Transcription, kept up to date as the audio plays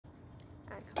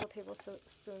Add a couple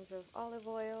tablespoons of olive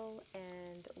oil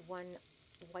and 1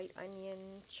 white onion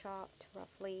chopped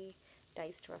roughly,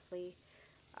 diced roughly.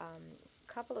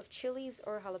 Couple of chilies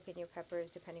or jalapeno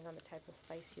peppers depending on the type of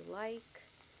spice you like.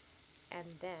 And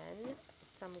then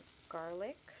some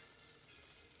garlic,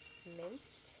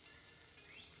 minced.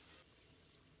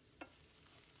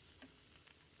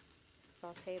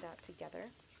 Saute that together.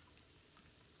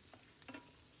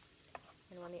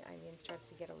 And when the onion starts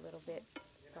to get a little bit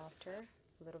softer,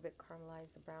 a little bit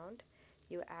caramelized browned,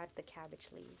 you add the cabbage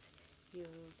leaves. You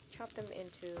chop them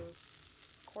into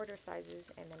quarter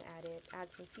sizes and then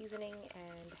add some seasoning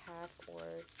and half or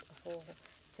a whole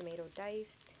tomato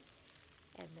diced,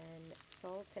 and then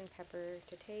salt and pepper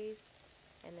to taste,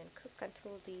 and then cook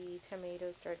until the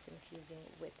tomato starts infusing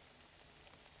with.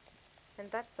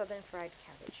 And that's southern fried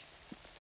cabbage.